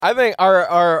I think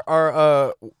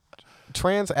our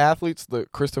trans athletes, the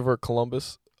Christopher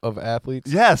Columbus of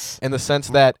athletes. Yes. In the sense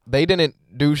that they didn't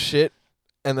do shit,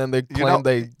 and then they claim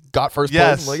they got first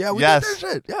place. I'm like, yeah, we did that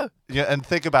shit. Yeah. Yeah, and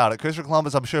think about it. Christopher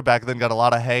Columbus, I'm sure back then got a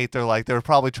lot of hate. They were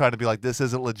probably trying to be like, this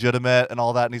isn't legitimate and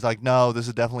all that. And he's like, no, this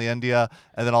is definitely India.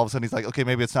 And then all of a sudden he's like, okay,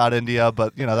 maybe it's not India,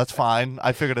 but that's fine.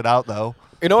 I figured it out though.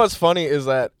 You know what's funny is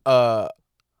that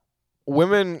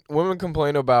women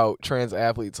complain about trans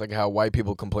athletes like how white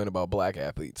people complain about black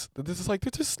athletes. That this is like,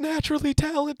 they're just naturally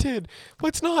talented, but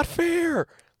it's not fair.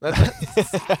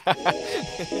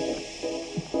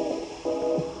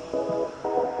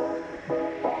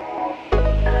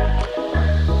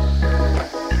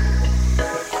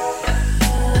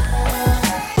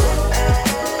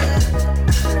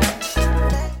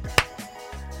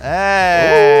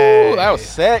 Hey. Ooh, that was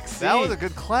sexy. That was a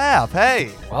good clap.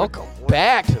 Hey. Welcome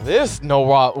back to this No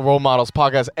Role Models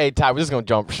podcast. Hey, Ty, we're just going to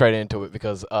jump straight into it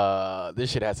because this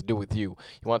shit has to do with you.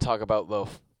 You want to talk about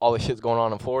all the shit's going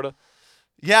on in Florida?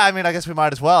 Yeah, I mean, I guess we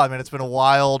might as well. I mean, it's been a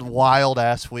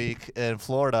wild-ass week in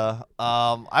Florida.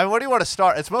 Where do you want to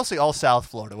start? It's mostly all South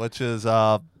Florida, which is,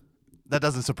 that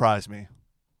doesn't surprise me.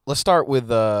 Let's start with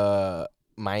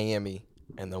Miami,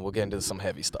 and then we'll get into some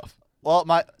heavy stuff. Well,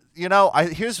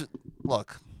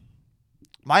 look,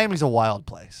 Miami's a wild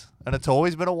place, and it's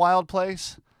always been a wild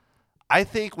place. I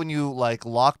think when you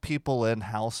lock people in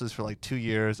houses for 2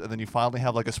 years, and then you finally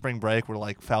have a spring break where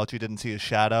Fauci didn't see his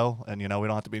shadow, and we don't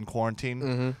have to be in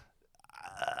quarantine,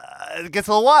 it gets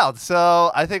a little wild.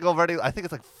 So I think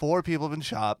it's 4 people have been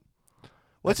shot,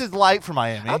 which is light for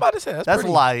Miami. I'm about to say that's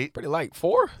light. Pretty light.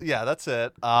 4? Yeah, that's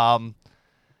it.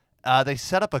 They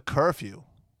set up a curfew.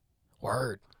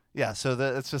 Word. Yeah, so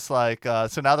it's just so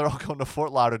now they're all going to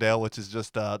Fort Lauderdale, which is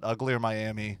just uglier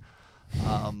Miami.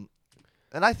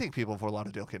 And I think people in Fort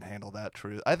Lauderdale can handle that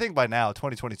truth. I think by now,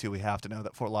 2022, we have to know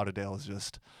that Fort Lauderdale is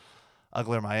just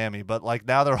uglier Miami. But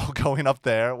now they're all going up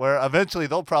there, where eventually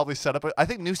they'll probably set up I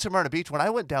think New Smyrna Beach, when I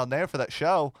went down there for that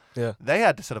show, they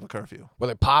had to set up a curfew. Were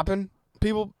they popping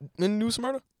people in New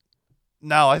Smyrna?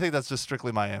 No, I think that's just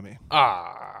strictly Miami.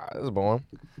 That's boring.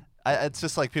 It's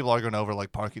just people arguing over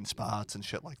parking spots and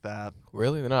shit like that.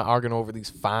 Really? They're not arguing over these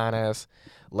fine-ass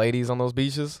ladies on those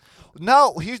beaches?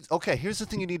 No. Here's the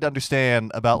thing you need to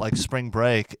understand about spring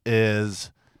break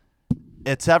is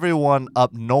it's everyone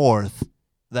up north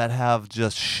that have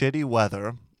just shitty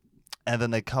weather, and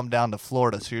then they come down to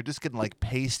Florida. So you're just getting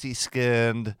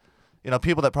pasty-skinned,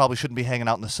 people that probably shouldn't be hanging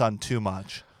out in the sun too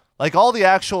much. All the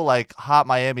actual hot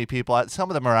Miami people, some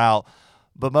of them are out,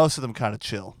 but most of them kind of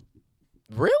chill.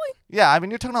 Really? Yeah, I mean,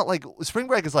 you're talking about spring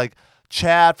break is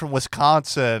Chad from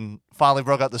Wisconsin finally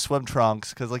broke out the swim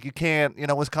trunks because you can't,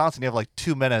 Wisconsin, you have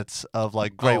 2 minutes of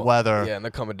great weather. Yeah, and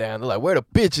they're coming down. They're like, where the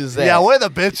bitches at? Yeah, where the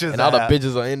bitches and at? all the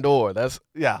bitches are indoor. That's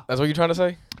what you're trying to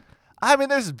say? I mean,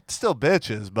 there's still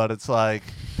bitches, but it's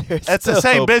it's the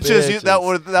same bitches.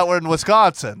 that were in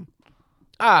Wisconsin.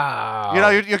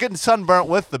 You're getting sunburnt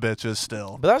with the bitches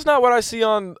still. But that's not what I see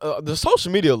on the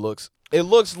social media. It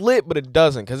looks lit, but it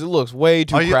doesn't because it looks way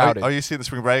too crowded. Are you seeing the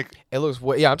spring break? It looks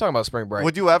I'm talking about spring break.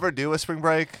 Would you ever do a spring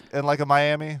break in a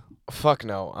Miami? Fuck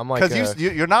no. I'm because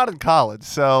you're not in college,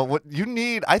 so what you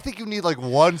need? I think you need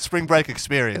one spring break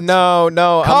experience. No.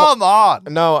 Come on.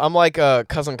 No, I'm like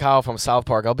cousin Kyle from South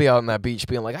Park. I'll be out on that beach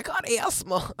being like, I got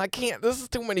asthma. I can't. This is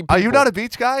too many people. Are you not a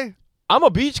beach guy? I'm a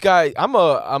beach guy. I'm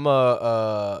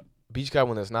a beach guy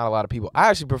when there's not a lot of people. I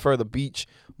actually prefer the beach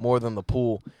more than the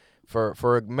pool.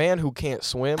 For a man who can't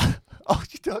swim. Oh,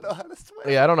 you don't know how to swim?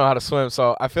 Yeah, I don't know how to swim,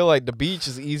 so I feel like the beach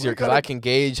is easier because I can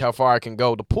gauge how far I can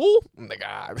go. The pool,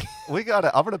 God.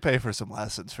 I'm gonna pay for some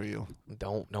lessons for you.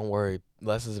 Don't worry.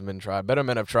 Lessons have been tried. Better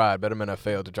men have tried. Better men have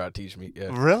failed to try to teach me. Yeah.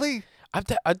 Really?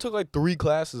 I took 3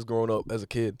 classes growing up as a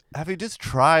kid. Have you just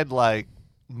tried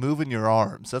moving your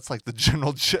arms? That's the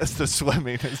general gist of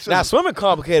swimming. Now, swimming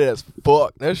complicated as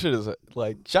fuck. That shit is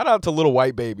shout out to little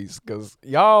white babies because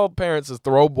y'all parents just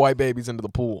throw white babies into the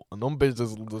pool and them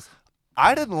bitches just.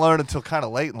 I didn't learn until kind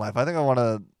of late in life. I think I want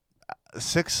to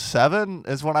 6, 7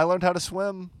 is when I learned how to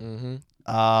swim.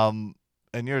 Mm-hmm.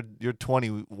 And you're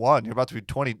 21. You're about to be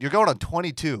 20. You're going on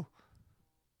 22.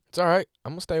 It's all right.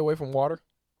 I'm gonna stay away from water.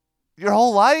 Your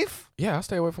whole life? Yeah, I'll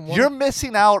stay away from water. You're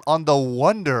missing out on the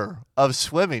wonder of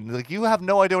swimming. You have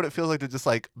no idea what it feels like to just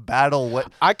battle.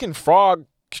 I can frog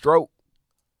stroke.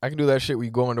 I can do that shit where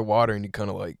you go underwater and you kind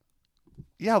of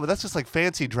Yeah, but that's just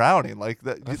fancy drowning.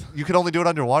 You can only do it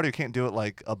underwater. You can't do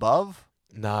it above.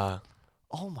 Nah.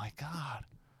 Oh my god.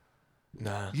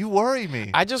 Nah. You worry me.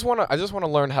 I just wanna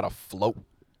learn how to float.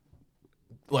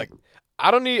 I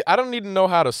don't need to know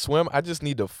how to swim. I just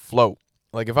need to float.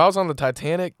 Like if I was on the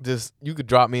Titanic, just you could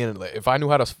drop me in. Like, if I knew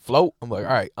how to float, I'm like,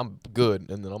 all right, I'm good,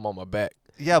 and then I'm on my back.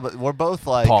 Yeah, but we're both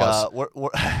like we're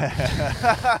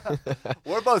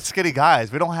we're both skinny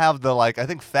guys. We don't have the like. I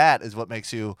think fat is what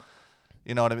makes you.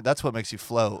 You know what I mean? That's what makes you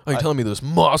float. Are you telling me there's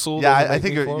muscle? Yeah, I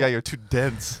think you're too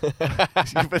dense.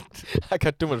 I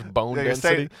got too much bone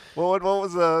density. What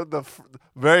was the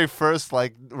very first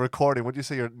like recording? What did you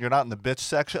say? You're not in the bitch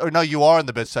section, or no? You are in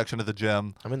the bitch section of the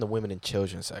gym. I'm in the women and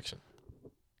children section.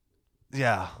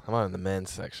 Yeah, I'm not in the men's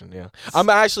section. Yeah, I've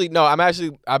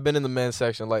been in the men's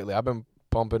section lately. I've been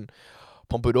pump it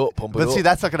up. But see,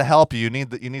 that's not gonna help you. You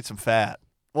need some fat.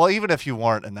 Well, even if you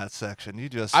weren't in that section,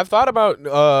 I've thought about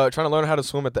trying to learn how to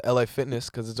swim at the LA Fitness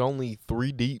because it's only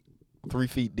 3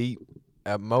 feet deep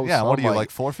at most. Yeah, so what are you,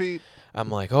 like 4 feet? I'm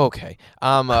like, okay.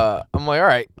 I'm like, all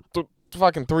right,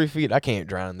 fucking 3 feet. I can't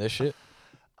drown in this shit.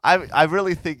 I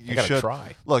really think you gotta should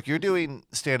try. Look, you're doing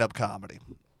stand-up comedy,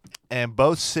 and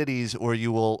both cities where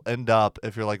you will end up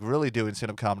if you're like really doing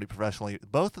stand-up comedy professionally,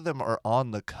 both of them are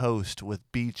on the coast with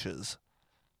beaches.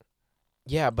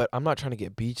 Yeah, but I'm not trying to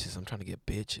get beaches. I'm trying to get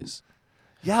bitches.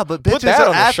 Yeah, but bitches Put that are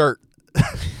on the shirt.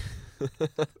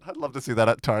 I'd love to see that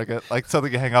at Target, like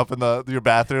something you hang up in your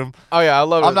bathroom. Oh yeah, I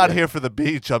love it. I'm not here for the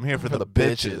beach. I'm here for the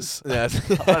bitches. Yes.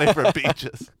 I'm not here for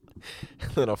beaches.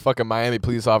 Then a fucking Miami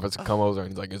police officer come over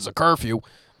and he's like, "It's a curfew."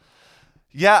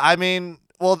 Yeah, I mean,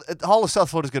 well, all of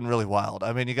South Florida's getting really wild.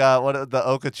 I mean, you got the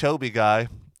Okeechobee guy.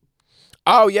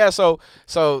 Oh yeah, so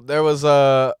there was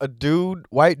a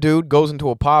white dude goes into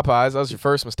a Popeyes. That was your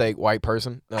first mistake, white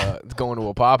person. Going to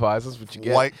a Popeyes, that's what you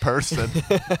get. White person.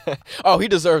 Oh, he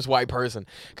deserves white person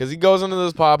because he goes into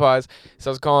this Popeyes,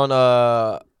 starts calling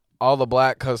all the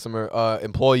black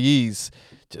employees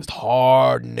just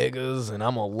hard niggas, and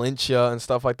I'm gonna lynch ya and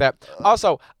stuff like that.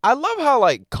 Also, I love how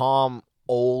like calm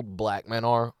old black men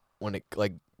are when it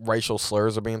like racial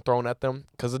slurs are being thrown at them,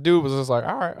 because the dude was just like,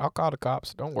 all right, I'll call the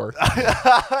cops, don't worry.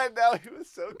 I know, he was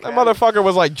so That motherfucker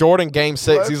was like Jordan Game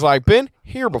 6. He's like, been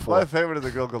here before. My favorite is the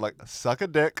girl go like, suck a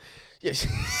dick. Yeah,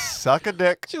 suck a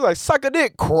dick. She's like, suck a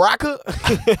dick, cracker.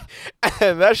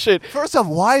 And that shit. First off,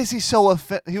 why is he so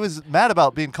offended? He was mad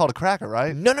about being called a cracker,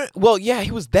 right? No. Well, yeah, he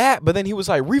was that, but then he was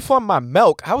like, refund my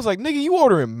milk. I was like, nigga, you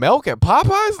ordering milk at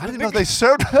Popeyes? I didn't know they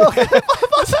served milk at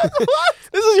Popeyes.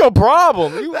 This is your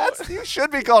problem. You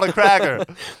should be called a cracker.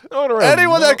 Ordering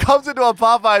Anyone milk. that comes into a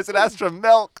Popeyes and asks for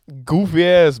milk. Goofy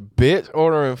ass bitch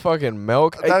ordering fucking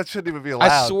milk. That shouldn't even be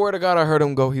allowed. I swear to God, I heard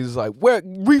him go, he's like,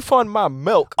 refund my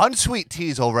milk. Unsweet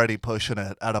tea's already pushing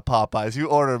it at a Popeyes. You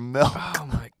order milk. Oh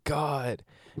my God.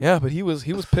 Yeah, but he was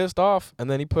pissed off,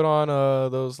 and then he put on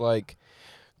those like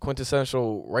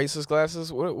quintessential racist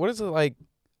glasses. What is it like?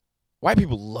 White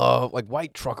people love, like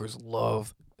white truckers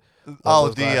love.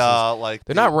 Those glasses. Like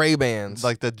they're not Ray-Bans,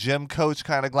 like the gym coach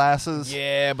kind of glasses.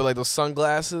 Yeah, but like those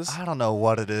sunglasses. I don't know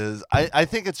what it is. I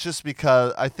think it's just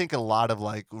because I think a lot of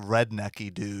like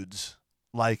rednecky dudes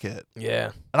like it.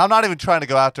 Yeah. And I'm not even trying to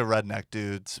go out to redneck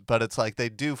dudes, but it's like they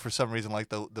do for some reason, like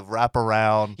the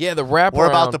wraparound. Yeah, the wraparound. We're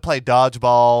about to play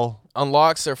dodgeball.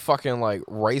 Unlocks their fucking like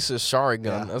racist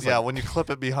Sharingan. Yeah, like, when you clip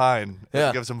it behind, yeah.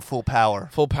 It gives them full power.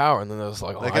 Full power, and then there's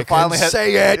like, they I can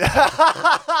say it.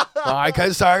 I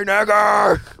can say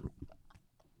nigger.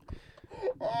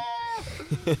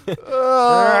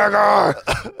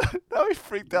 Now he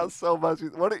freaked out so much.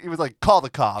 He was like, call the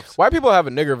cops. White people have a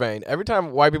nigger vein. Every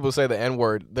time white people say the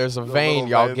N-word, there's a vein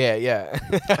y'all get. Yeah.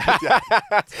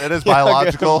 It is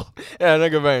biological. Yeah,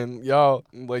 nigger vein. Y'all,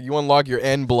 like, you unlock your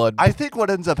N blood. I think what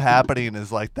ends up happening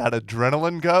is like that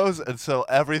adrenaline goes, and so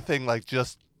everything like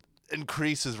just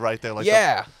increases right there. Like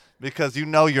yeah. Because you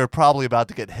know you're probably about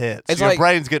to get hit. So your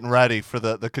brain's getting ready for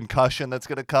the concussion that's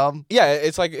going to come. Yeah,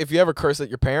 it's like if you ever curse at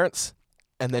your parents,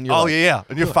 and then you're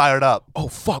and you're fired up. Oh,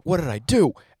 fuck, what did I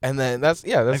do? And then that's.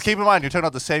 And keep in mind, you're talking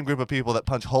about the same group of people that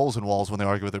punch holes in walls when they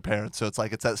argue with their parents. So it's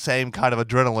like it's that same kind of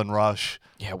adrenaline rush.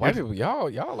 Yeah, white people, y'all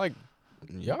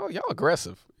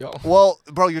aggressive. Y'all. Well,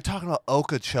 bro, you're talking about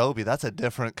Okeechobee. That's a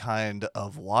different kind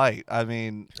of white. I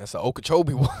mean, that's the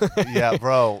Okeechobee one. Yeah,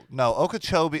 bro. No,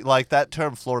 Okeechobee, like that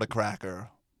term Florida cracker,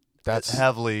 that's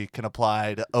heavily can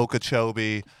apply to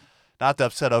Okeechobee. Not to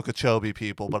upset Okeechobee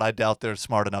people, but I doubt they're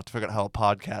smart enough to figure out how a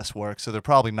podcast works, so they're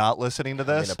probably not listening to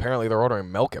this. I mean, apparently they're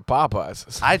ordering milk at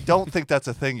Popeyes. I don't think that's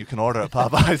a thing you can order at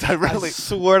Popeyes. I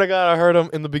swear to God, I heard them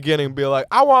in the beginning be like,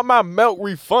 I want my milk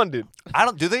refunded.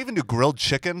 Do they even do grilled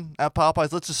chicken at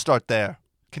Popeyes? Let's just start there.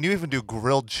 Can you even do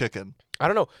grilled chicken? I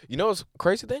don't know. You know what's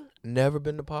crazy thing? Never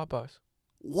been to Popeyes.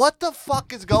 What the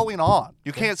fuck is going on?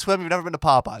 You can't swim, you've never been to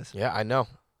Popeyes. Yeah, I know.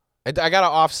 I gotta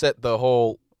offset the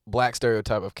whole black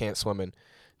stereotype of can't swimming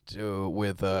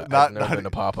with I've never been to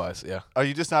Popeyes. Yeah. Are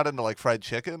you just not into like fried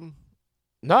chicken?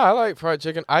 No, I like fried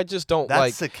chicken. I just don't That's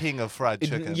like. the king of fried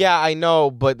chicken. Yeah, I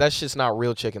know, but that shit's not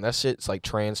real chicken. That shit's like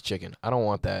trans chicken. I don't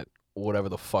want that. Whatever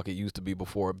the fuck it used to be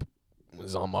before it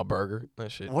was on my burger.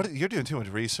 That shit. What you're doing too much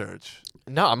research.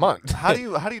 No, I'm not. How do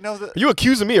you know that? Are you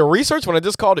accusing me of research when I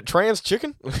just called it trans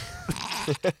chicken?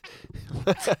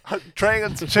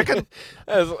 Trans chicken?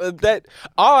 That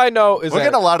all I know is We're that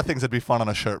getting a lot of things that'd be fun on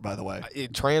a shirt, by the way.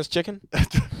 Trans chicken,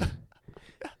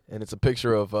 and it's a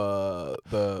picture of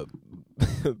the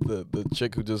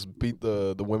chick who just beat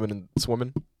the women in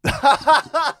swimming, and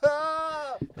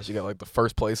she got like the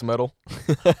first place medal.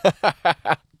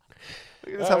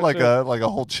 You just have like a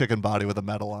whole chicken body with a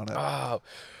medal on it.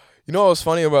 You know what's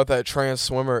funny about that trans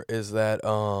swimmer is that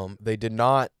they did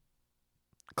not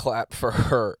clap for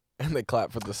her, and they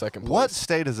clapped for the second place. What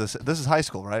state is this? This is high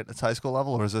school, right? It's high school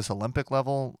level, or is this Olympic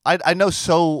level? I know.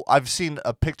 So I've seen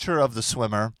a picture of the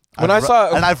swimmer. And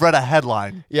I've read a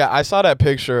headline. Yeah, I saw that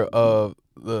picture of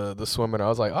the swimmer, and I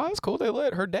was like, oh, that's cool. They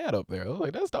let her dad up there. I was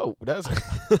like, that's dope. That's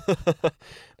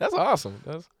that's awesome.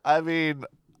 I mean,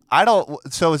 I don't.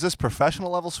 So is this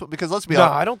professional level swim? Because let's be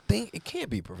honest. No, I don't think it can't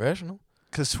be professional.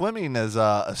 Because swimming is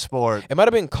a sport. It might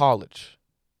have been college.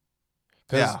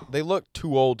 Yeah. They look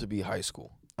too old to be high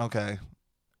school. Okay.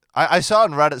 I saw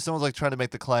on Reddit someone's like trying to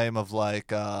make the claim of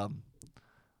like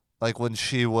when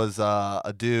she was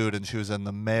a dude and she was in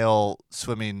the male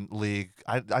swimming league.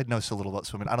 I know so little about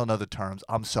swimming. I don't know the terms.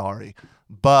 I'm sorry.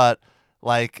 But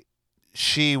like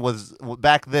she was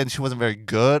back then she wasn't very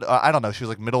good. I don't know. She was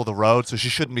like middle of the road, so she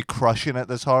shouldn't be crushing it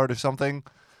this hard or something.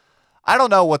 I don't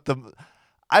know what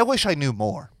I wish I knew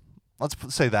more. Let's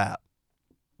say that.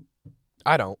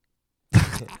 I don't.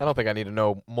 I don't think I need to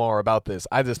know more about this.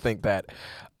 I just think that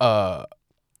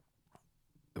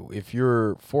if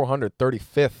you're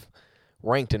 435th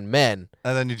ranked in men,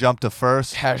 and then you jump to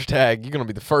first, hashtag you're gonna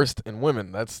be the first in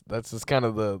women. That's just kind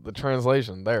of the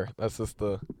translation there. That's just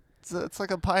the. It's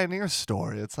like a pioneer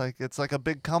story. It's like a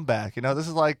big comeback. You know, this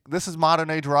is modern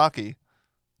age Rocky.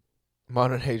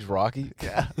 Modern age Rocky.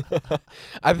 Yeah.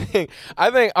 I think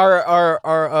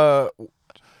our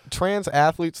trans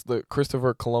athletes, the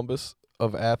Christopher Columbus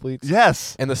of athletes.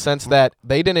 Yes. In the sense that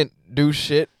they didn't do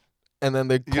shit, and then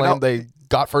they claimed they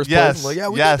got first place. I'm like, yeah,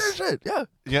 we did that shit. Yeah.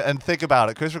 Yeah, and think about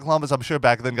it. Christopher Columbus, I'm sure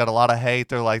back then got a lot of hate.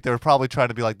 They were probably trying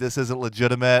to be like, this isn't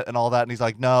legitimate and all that. And he's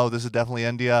like, no, this is definitely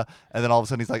India. And then all of a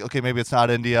sudden he's like, okay, maybe it's not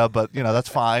India, but you know, that's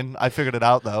fine. I figured it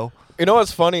out though. You know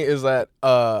what's funny is that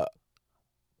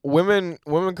women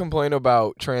complain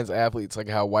about trans athletes like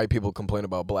how white people complain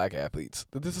about black athletes.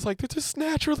 That this is like, they're just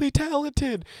naturally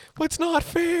talented. What's not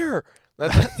fair?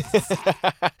 Look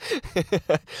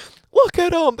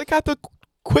at them. They got the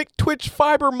quick twitch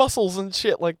fiber muscles and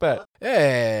shit like that.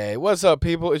 Hey, what's up,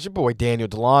 people? It's your boy Daniel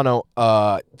Delano.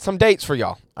 Some dates for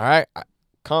y'all. All right,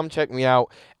 come check me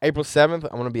out. April 7th,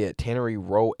 I'm gonna be at Tannery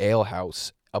Row Ale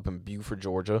House up in Beaufort,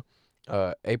 Georgia.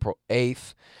 April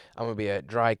 8th, I'm gonna be at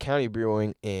Dry County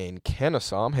Brewing in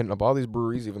Kennesaw. I'm hitting up all these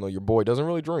breweries, even though your boy doesn't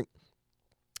really drink.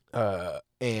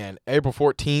 And April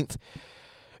 14th,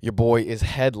 your boy is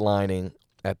headlining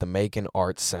at the Macon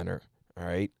Arts Center. All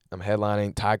right, I'm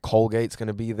headlining. Ty Colgate's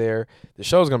gonna be there. The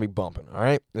show's gonna be bumping. All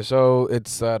right, the show,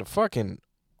 it's the fucking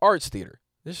Arts Theater.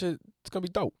 This shit, it's gonna be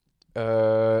dope.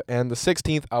 And the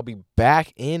 16th, I'll be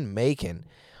back in Macon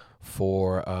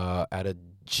for at a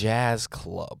jazz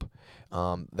club.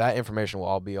 That information will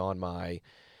all be on my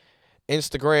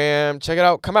Instagram. Check it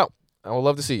out. Come out. I would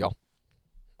love to see y'all.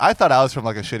 I thought I was from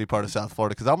like a shitty part of South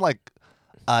Florida because I'm like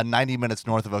 90 minutes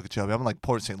north of Okeechobee. I'm in like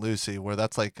Port St. Lucie, where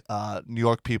that's like New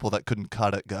York people that couldn't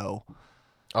cut it go.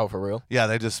 Oh, for real? Yeah,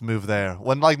 they just moved there.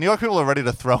 When like New York people are ready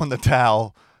to throw in the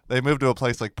towel, they move to a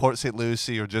place like Port St.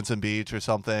 Lucie or Jensen Beach or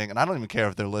something. And I don't even care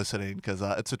if they're listening because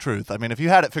it's the truth. I mean, if you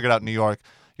had it figured out in New York,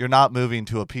 you're not moving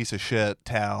to a piece of shit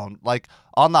town. Like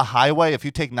on the highway, if you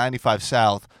take 95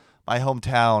 south, my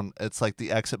hometown, it's like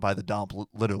the exit by the dump,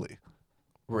 literally.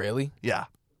 Really? Yeah.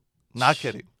 Not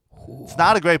kidding. It's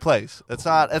not a great place. It's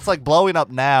not. It's like blowing up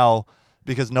now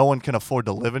because no one can afford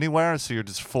to live anywhere, so you're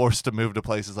just forced to move to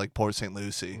places like Port St.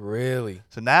 Lucie. Really?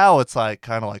 So now it's like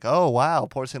kind of like, oh wow,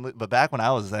 Port St. Lucie. But back when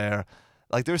I was there,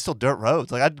 like there were still dirt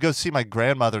roads. Like I'd go see my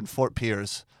grandmother in Fort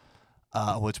Pierce,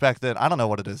 which back then I don't know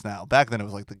what it is now. Back then it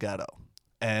was like the ghetto,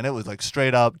 and it was like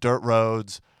straight up dirt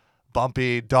roads,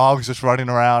 bumpy, dogs just running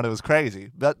around. It was crazy.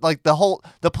 But like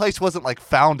the place wasn't like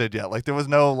founded yet. Like there was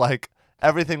no like.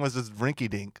 Everything was just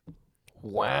rinky-dink.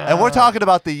 Wow. And we're talking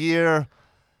about the year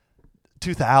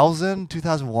 2000,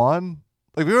 2001.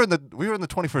 Like we were in the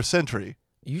 21st century.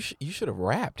 You should have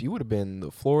rapped. You would have been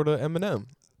the Florida Eminem.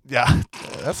 Yeah.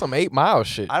 That's some 8 Mile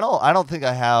shit. I don't think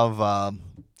I have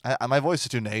my voice is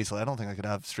too nasally. I don't think I could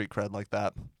have street cred like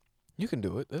that. You can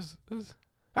do it.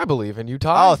 I believe in you,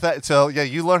 Ty. Oh, so yeah,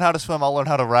 you learn how to swim. I'll learn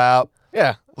how to rap.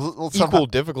 Yeah. We'll Equal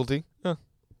difficulty. Yeah.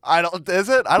 I don't. Is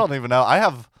it? I don't even know. I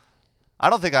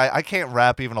don't think I can't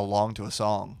rap even along to a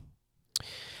song.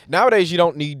 Nowadays, you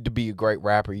don't need to be a great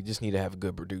rapper. You just need to have a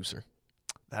good producer.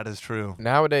 That is true.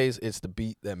 Nowadays, it's the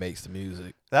beat that makes the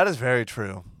music, That is very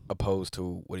true. opposed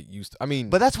to what it used to. I mean,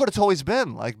 But that's what it's always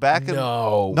been. Like back in.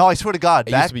 no, No, I swear to God.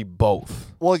 it Back, used to be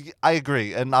both. well, I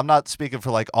agree, and I'm not speaking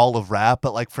for like all of rap,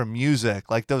 but like for music,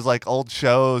 like those like old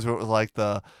shows where it was like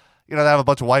they have a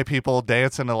bunch of white people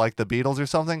dancing to like the Beatles or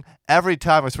something. Every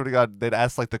time, I swear to God, they'd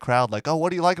ask like the crowd, like, "Oh, what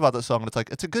do you like about this song?" And it's like,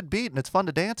 it's a good beat and it's fun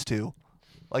to dance to.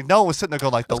 Like no one was sitting there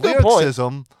going like the That's a good point.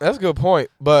 lyricism. That's a good point.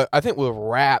 But I think with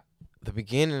rap,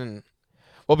 beginning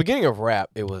of rap,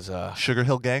 it was Sugar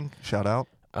Hill Gang, shout out.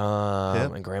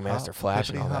 and Grandmaster Hop, Flash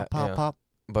and all hippity, that. hop, Yeah. pop.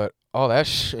 But all that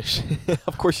shit,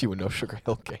 of course you would know Sugar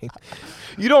Hill Gang.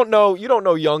 You don't know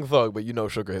Young Thug, but you know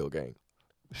Sugar Hill Gang.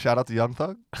 Shout out to Young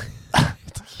Thug.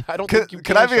 I don't Can, think you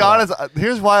can I be shout out. honest?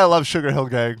 Here's why I love Sugar Hill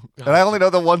Gang, and I only know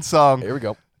the one song. Here we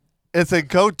go. It's they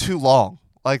go too long.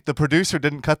 Like the producer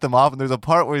didn't cut them off, and there's a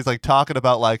part where he's like talking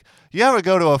about like, you ever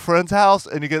go to a friend's house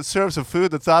and you get served some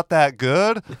food that's not that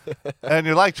good, and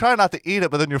you're like trying not to eat it,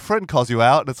 but then your friend calls you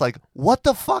out, and it's like, what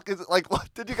the fuck is it? Like,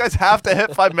 what did you guys have to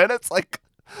hit 5 minutes? Like,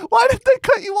 why did they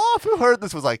cut you off? Who heard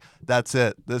this? Was like, that's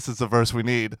it. This is the verse we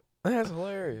need, That's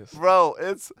hilarious. bro.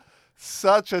 It's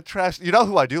such a trash. You know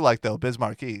who I do like though? Biz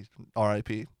Markie,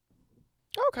 R.I.P.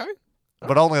 Okay.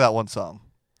 But only that one song.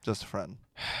 Just a friend.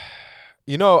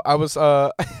 You know, I was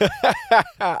I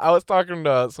was talking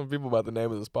to some people about the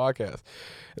name of this podcast.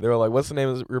 And they were like, "What's the name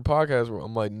of your podcast?"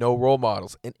 I'm like, "No Role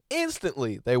Models." And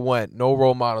instantly they went, "No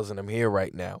role models," and I'm here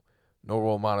right now. No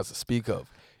role models to speak of.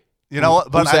 You know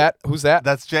what? But Who's that? Who's that?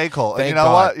 That's J. Cole. And Thank you know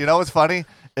God. what? You know what's funny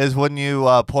is when you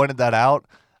pointed that out,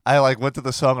 I like went to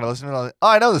the song and I listened to it. And I was like, oh,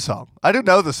 I know the song. I do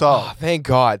know the song. Oh, thank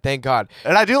God. Thank God.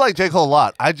 And I do like J. Cole a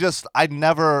lot. I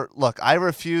never, look, I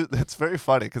refuse. It's very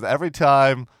funny because every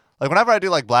time, like whenever I do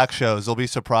like black shows, they'll be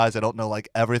surprised I don't know like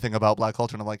everything about black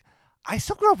culture. And I'm like, I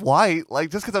still grew up white.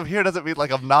 Like just because I'm here doesn't mean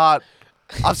like I'm not.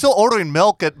 I'm still ordering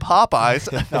milk at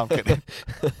Popeyes. No, I'm kidding.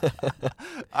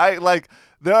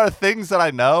 There are things that I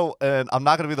know, and I'm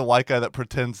not going to be the white guy that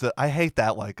pretends that I hate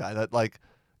that white guy that like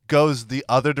goes the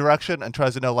other direction and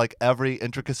tries to know like every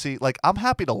intricacy. Like I'm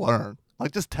happy to learn.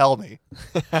 Like just tell me.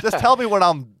 Just tell me when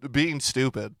I'm being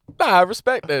stupid. Nah, I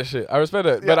respect that shit. I respect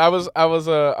it. Yeah. But I was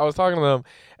talking to them,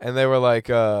 and they were like,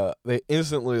 they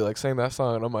instantly like sang that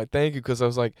song, and I'm like, thank you, because I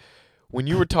was like, when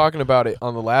you were talking about it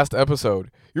on the last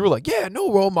episode, you were like, yeah,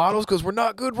 no role models because we're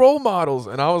not good role models,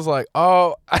 and I was like,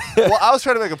 oh, Well, I was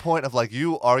trying to make a point of like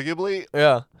you arguably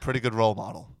yeah, pretty good role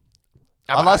model.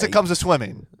 Unless it comes to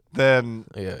swimming, then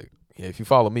yeah. If you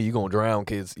follow me, you're gonna drown,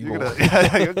 kids. you're going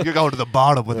to the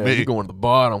bottom with me. You're going to the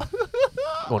bottom.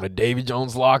 Going to Davy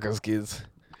Jones lockers, kids.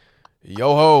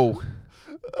 Yo ho,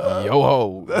 yo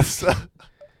ho.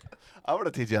 I'm going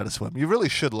to teach you how to swim. You really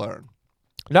should learn.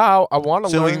 No, I want to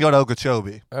So learn. we can go to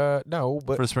Okeechobee No,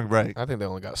 but for spring break. I think they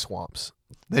only got swamps.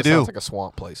 They That do. Sounds like a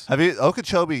swamp place. Have you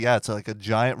Okeechobee? Yeah, it's like a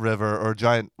giant river or a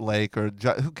giant lake or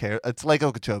who cares? It's Lake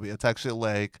Okeechobee. It's actually a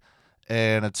lake,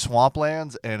 and it's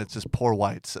swamplands, and it's just poor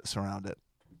whites that surround it.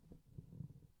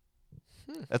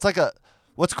 It's like a.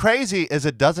 What's crazy is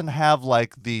it doesn't have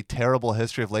like the terrible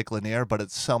history of Lake Lanier, but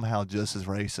it's somehow just as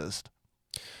racist.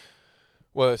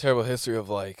 Well, a terrible history of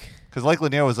like Because Lake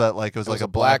Lanier was like it was like a a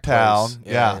black town. place.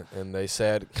 Yeah. And they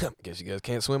said, guess you guys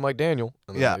can't swim like Daniel.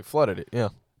 And then Yeah. they flooded it. Yeah.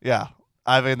 Yeah.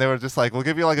 I mean, they were just like, we'll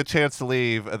give you like a chance to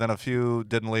leave, and then a few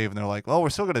didn't leave, and they're like, well, we're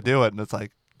still gonna do it, and it's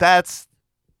like that's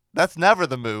never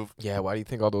the move. Yeah, why do you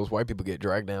think all those white people get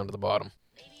dragged down to the bottom?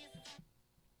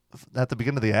 At the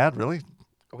beginning of the ad, really?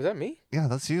 Was that me? Yeah,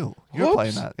 that's you. You're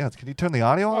playing Whoops. that. Yeah, can you turn the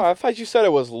audio Oh, off? I thought you said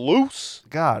it was loose.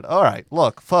 God. All right.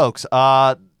 Look, folks.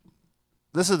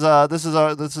 This is ad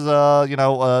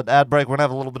break. We're gonna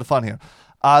have a little bit of fun here.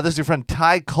 This is your friend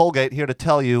Ty Colgate here to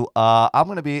tell you I'm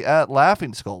gonna be at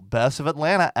Laughing Skull, Best of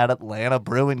Atlanta at Atlanta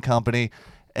Brewing Company,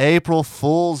 April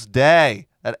Fool's Day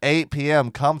at 8 p.m.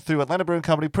 Come through. Atlanta Brewing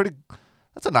Company.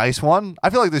 That's a nice one. I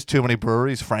feel like there's too many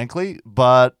breweries, frankly,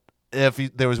 but if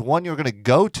there was one you were gonna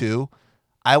go to,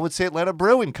 I would say Atlanta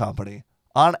Brewing Company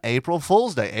on April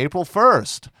Fool's Day, April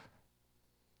 1st.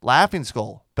 Laughing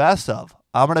Skull, Best of.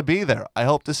 I'm going to be there. I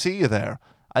hope to see you there.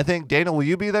 I think, Daniel, will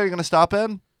you be there? You're going to stop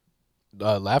in?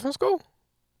 Laughing Skull?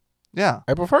 Yeah.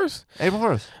 April 1st? April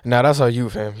 1st. Nah, that's all you,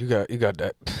 fam. You got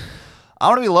that. I'm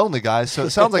going to be lonely, guys, so it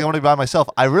sounds like I'm going to be by myself.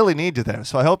 I really need you there,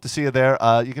 so I hope to see you there.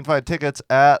 You can find tickets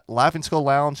at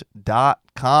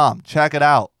laughingskulllounge.com. Check it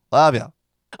out. Love you.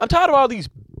 I'm tired of all these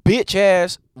bitch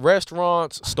ass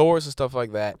restaurants, stores, and stuff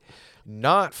like that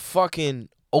not fucking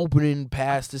opening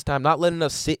past this time, not letting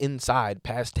us sit inside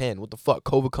past 10. What the fuck?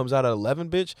 COVID comes out at 11,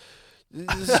 bitch.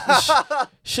 This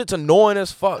shit's annoying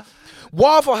as fuck.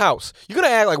 Waffle House. You're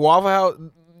gonna act like Waffle House?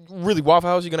 Really, Waffle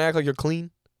House? You're gonna act like you're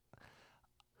clean?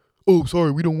 Oh,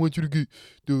 sorry, we don't want you to get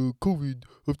the COVID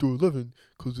after 11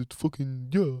 because it's fucking,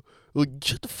 yeah. Like,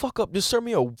 shut the fuck up. Just serve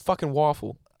me a fucking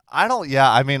waffle.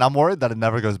 I mean, I'm worried that it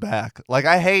never goes back. Like,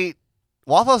 I hate,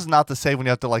 Waffles is not the same when you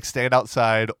have to, like, stand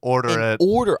outside, order.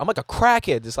 I'm like a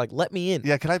crackhead. Just, like, let me in.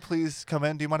 Yeah, can I please come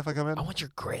in? Do you mind if I come in? I want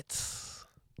your grits.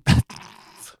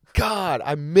 God,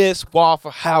 I miss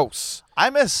Waffle House. I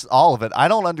miss all of it. I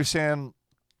don't understand,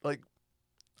 like,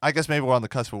 I guess maybe we're on the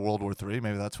cusp of World War III.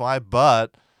 Maybe that's why,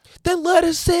 but... Then let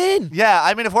us in. Yeah,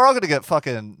 I mean, if we're all going to get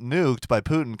fucking nuked by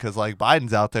Putin because, like,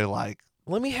 Biden's out there, like...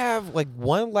 Let me have, like,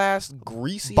 one last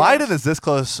greasy... Biden is this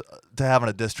close to having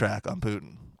a diss track on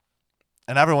Putin.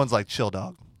 And everyone's like, chill,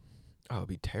 dog. Oh, it'd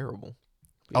be terrible.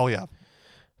 Oh, yeah.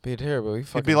 Be terrible.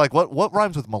 It'd be like, what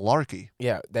rhymes with malarkey?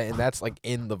 Yeah, and that's, like,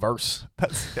 in the verse.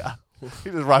 Yeah. He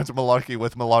just rhymes malarkey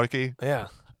with malarkey. Yeah.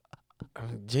 I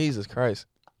mean, Jesus Christ.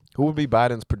 Who would be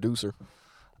Biden's producer?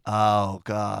 Oh,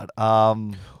 God.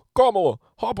 Kamala,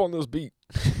 hop on this beat.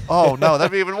 Oh, no, that'd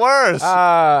be even worse.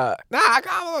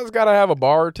 Kamala's got to have a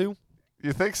bar or two.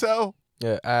 You think so?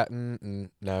 Yeah.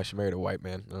 No, she married a white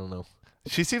man. I don't know.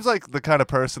 She seems like the kind of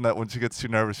person that when she gets too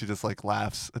nervous, she just, like,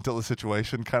 laughs until the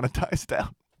situation kind of dies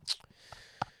down.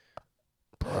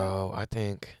 Bro, I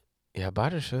think, yeah,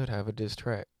 Biden should have a diss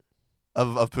track.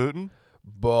 Of Putin?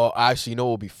 But actually, you know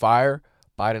what would be fire?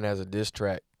 Biden has a diss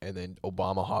track, and then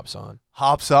Obama hops on.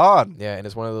 Hops on? Yeah, and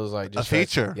it's one of those, like, just a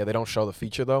feature. Yeah, they don't show the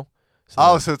feature, though.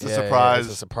 So it's a surprise. Yeah,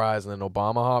 it's a surprise, and then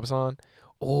Obama hops on.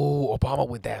 Oh, Obama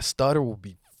with that stutter would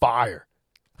be fire.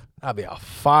 That'd be a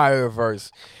fire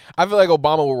verse. I feel like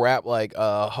Obama will rap like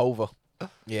Hova.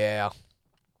 Yeah.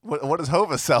 What does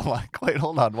Hova sound like? Wait,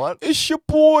 hold on. What? It's your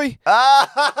boy.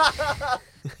 I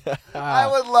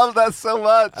would love that so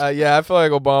much. Yeah, I feel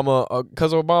like Obama,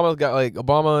 because Obama's got, like,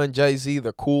 Obama and Jay-Z,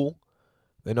 they're cool.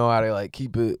 They know how to, like,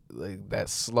 keep it, like, that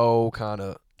slow kind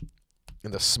of,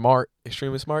 and the smart,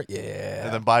 extremely smart. Yeah.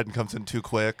 And then Biden comes in too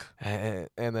quick. And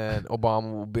then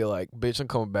Obama will be like, bitch, I'm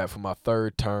coming back for my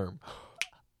third term.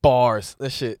 Bars.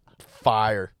 That shit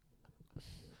fire.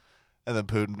 And then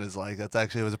Putin is like,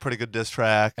 it was a pretty good diss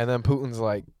track. And then Putin's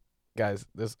like, guys,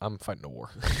 I'm fighting a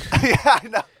war. Yeah, I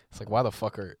know. It's like, why the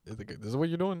fuck this is what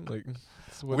you're doing? Like,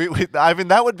 I mean,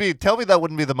 tell me that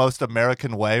wouldn't be the most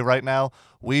American way right now.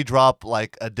 We drop,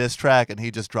 like, a diss track and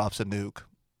he just drops a nuke.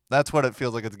 That's what it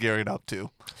feels like it's gearing up to.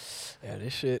 Yeah,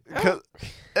 this shit.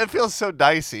 It feels so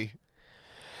dicey.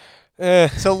 Eh.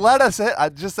 So let us in.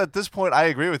 Just at this point, I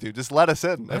agree with you. Just let us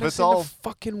in. Let us in the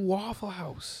fucking Waffle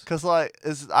House. Because, like,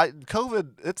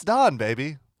 COVID, it's done,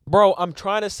 baby. Bro, I'm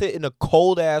trying to sit in a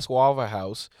cold-ass Waffle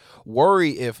House,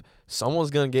 worry if someone's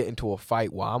going to get into a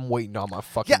fight while I'm waiting on my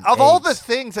fucking Yeah, of all the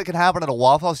things that can happen at a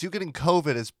Waffle House, you getting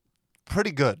COVID is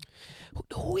pretty good.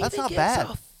 Who That's even not gives bad.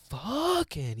 a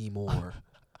fuck anymore?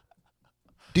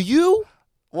 Do you?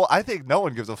 Well, I think no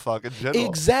one gives a fuck in general.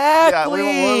 Exactly.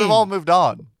 Yeah, we've all moved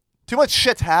on. Too much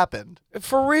shit's happened.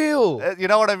 For real. You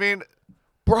know what I mean?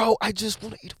 Bro, I just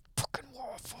want to eat a fucking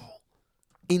waffle.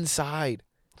 Inside.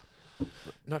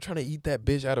 Not trying to eat that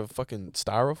bitch out of fucking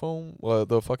styrofoam,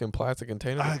 the fucking plastic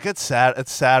container. It gets sad.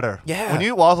 It's sadder. Yeah. When you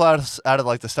eat waffle out of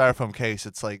like the styrofoam case,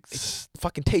 it's like it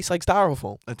fucking tastes like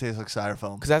styrofoam. It tastes like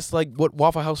styrofoam. Because that's like what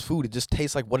Waffle House food. It just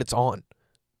tastes like what it's on.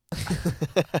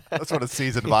 That's what it's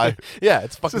seasoned by. Yeah,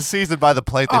 it's fucking just seasoned by the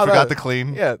plate they forgot to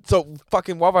clean. Yeah, so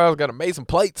fucking Waffle House got amazing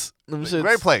plates.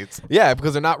 Great plates. Yeah,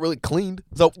 because they're not really cleaned.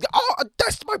 So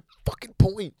that's my fucking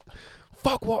point.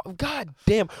 Fuck, god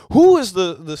damn. Who is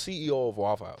the CEO of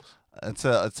Waffle House?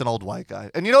 It's an old white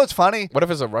guy. And you know what's funny? What if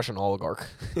it's a Russian oligarch?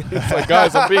 It's like,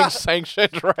 guys, I'm being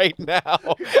sanctioned right now.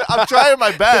 I'm trying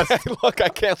my best. Look, I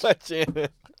can't let you in.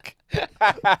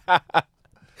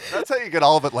 That's how you get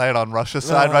all of it laying on Russia's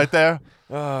side right there.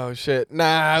 Oh, shit.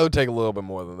 Nah, it would take a little bit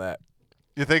more than that.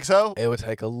 You think so? It would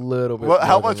take a little bit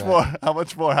how more much than more? that. How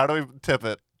much more? How do we tip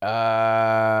it?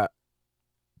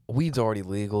 Weed's already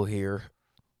legal here.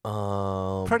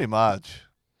 Pretty much.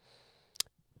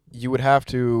 You would have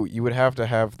to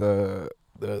have the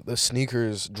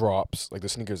sneakers drops, like the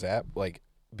sneakers app, like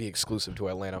be exclusive to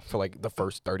Atlanta for like the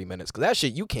first 30 minutes. Because that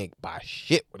shit, you can't buy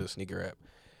shit with a sneaker app.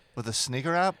 With a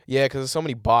sneaker app? Yeah, because there's so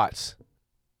many bots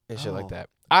and shit like that.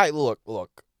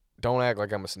 Look, don't act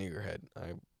like I'm a sneakerhead.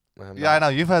 I know.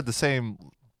 You've had the same...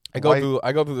 I go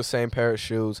through the same pair of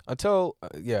shoes until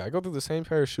I go through the same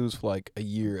pair of shoes for like a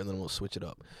year and then we'll switch it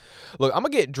up. Look, I'm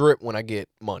gonna get drip when I get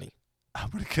money. I'm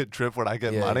gonna get drip when I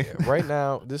get Yeah, money. yeah. Right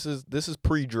now, this is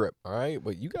pre-drip, all right?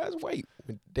 But you guys wait.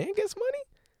 When Dan gets money,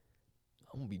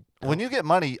 I'm gonna be. When you get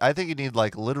money, I think you need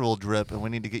like literal drip, and we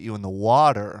need to get you in the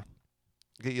water,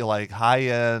 get you like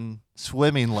high-end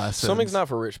swimming lessons. Swimming's not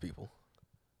for rich people.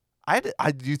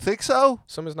 You think so?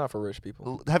 Swimming's not for rich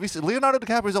people. Have you seen Leonardo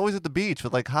DiCaprio's always at the beach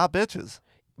with like hot bitches,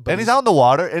 But and he's out in the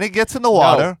water, and he gets in the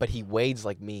water. No, but he wades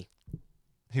like me.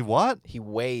 He what? He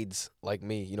wades like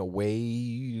me. You know,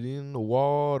 wade in the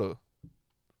water.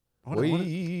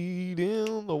 Wade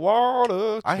in the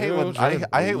water. I hate when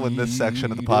I hate when this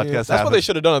section of the podcast happens. That's what they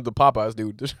should have done at the Popeyes,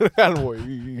 dude. They should have had him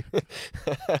wade.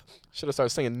 Should have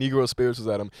started singing Negro spirituals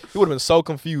at him. He would have been so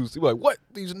confused. He'd be like, "What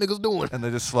these niggas doing?" And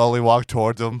they just slowly walk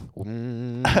towards him.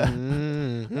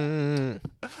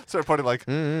 Start putting like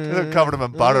they covered him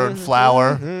in butter and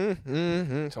flour.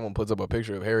 Someone puts up a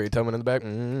picture of Harriet Tubman in the back.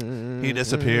 He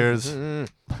disappears.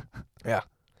 Yeah.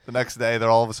 The next day,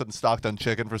 they're all of a sudden stocked on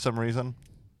chicken for some reason.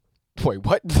 Wait,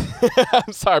 what?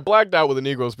 I'm sorry, blacked out with a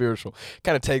Negro spiritual.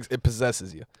 Kind of it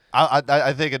possesses you.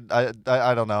 I think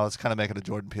I don't know. It's kind of making a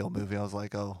Jordan Peele movie. I was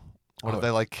like, oh, what if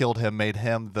they like killed him, made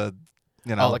him the,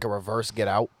 Oh, like a reverse Get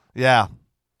Out? Yeah.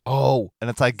 Oh. And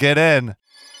it's like, get in.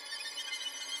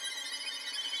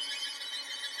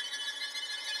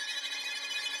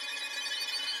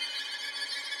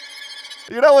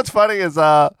 You know what's funny is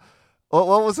what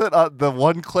was it? The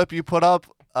one clip you put up.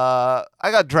 I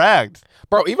got dragged.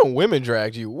 Bro, even women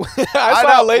dragged you. I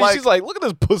saw a lady, she's like, look at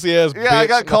this pussy ass bitch. Yeah, I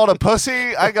got called a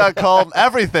pussy. I got called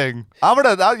everything.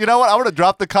 You know what? I'm gonna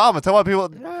drop the comments. I want people.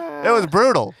 It was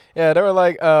brutal. Yeah, they were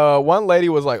like, one lady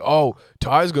was like, oh,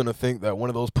 Ty's gonna think that one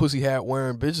of those pussy hat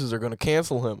wearing bitches are gonna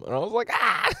cancel him. And I was like,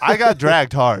 ah. I got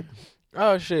dragged hard.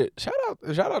 Oh shit. Shout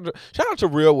out to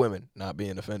real women not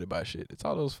being offended by shit. It's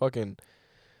all those fucking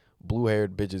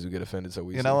blue-haired bitches who get offended so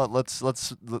easily. You know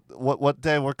what? What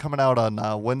day we're coming out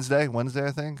on? Wednesday,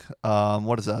 I think.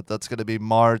 What is that? That's going to be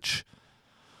March.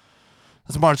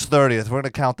 That's March 30th. We're going to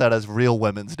count that as Real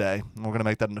Women's Day. And we're going to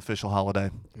make that an official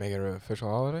holiday. Make it an official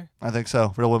holiday? I think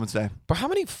so. Real Women's Day. But how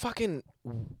many fucking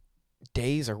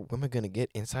days are women going to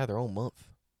get inside their own month?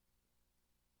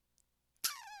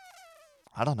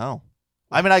 I don't know.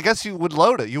 I mean, I guess you would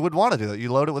load it. You would want to do it.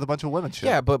 You load it with a bunch of women shit.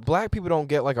 Yeah, but black people don't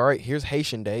get like, all right, here's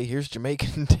Haitian Day, here's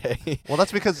Jamaican Day. Well,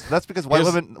 that's because white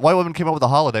women came up with the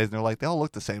holidays and they're like, they all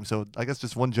look the same. So I guess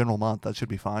just one general month, that should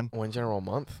be fine. One general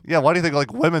month? Yeah, why do you think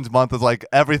like Women's Month is like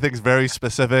everything's very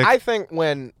specific? I think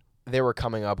when they were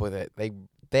coming up with it,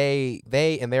 they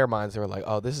in their minds they were like,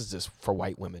 oh, this is just for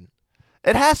white women.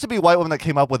 It has to be white women that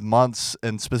came up with months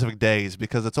and specific days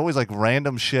because it's always like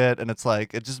random shit and it's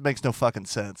like it just makes no fucking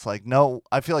sense. Like no,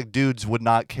 I feel like dudes would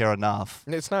not care enough.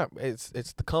 It's not. It's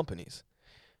the companies.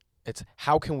 It's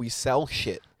how can we sell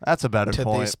shit? That's a better to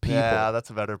point. These people. Yeah,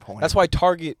 that's a better point. That's why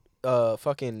Target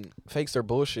fucking fakes their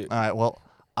bullshit. All right, well,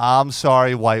 I'm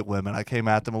sorry, white women. I came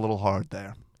at them a little hard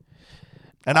there,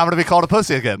 and I'm gonna be called a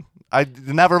pussy again.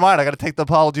 Never mind. I got to take the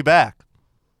apology back.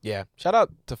 Yeah. Shout out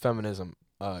to feminism.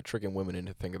 Tricking women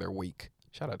into thinking they're weak.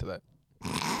 Shout out to that.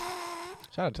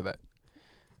 Shout out to that.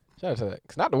 Shout out to that.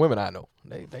 Cause not the women I know.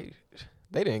 They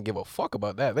didn't give a fuck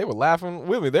about that. They were laughing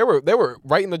with me. They were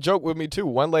writing the joke with me too.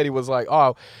 One lady was like,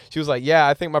 "Oh, she was like, yeah,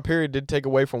 I think my period did take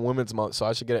away from Women's Month, so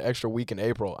I should get an extra week in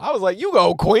April." I was like, "You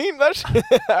go, queen."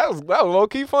 That was low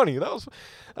key funny. That was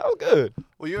good.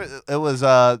 Well, it was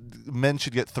men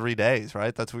should get 3 days,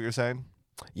 right? That's what you're saying.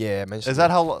 Yeah, man. Is that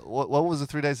how? What was the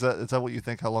 3 days? Is that what you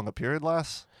think? How long a period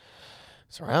lasts?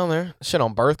 It's around there. Shit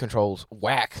on birth control's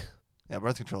whack. Yeah,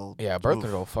 birth control. Yeah, birth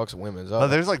control fucks women's up. But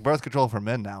there's like birth control for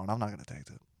men now, and I'm not gonna take it.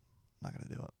 I'm not gonna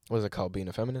do it. What is it called? Being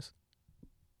a feminist?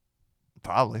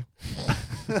 Probably.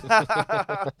 All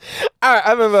right,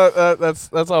 I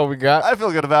think that's all we got. I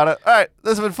feel good about it. All right,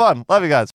 this has been fun. Love you guys.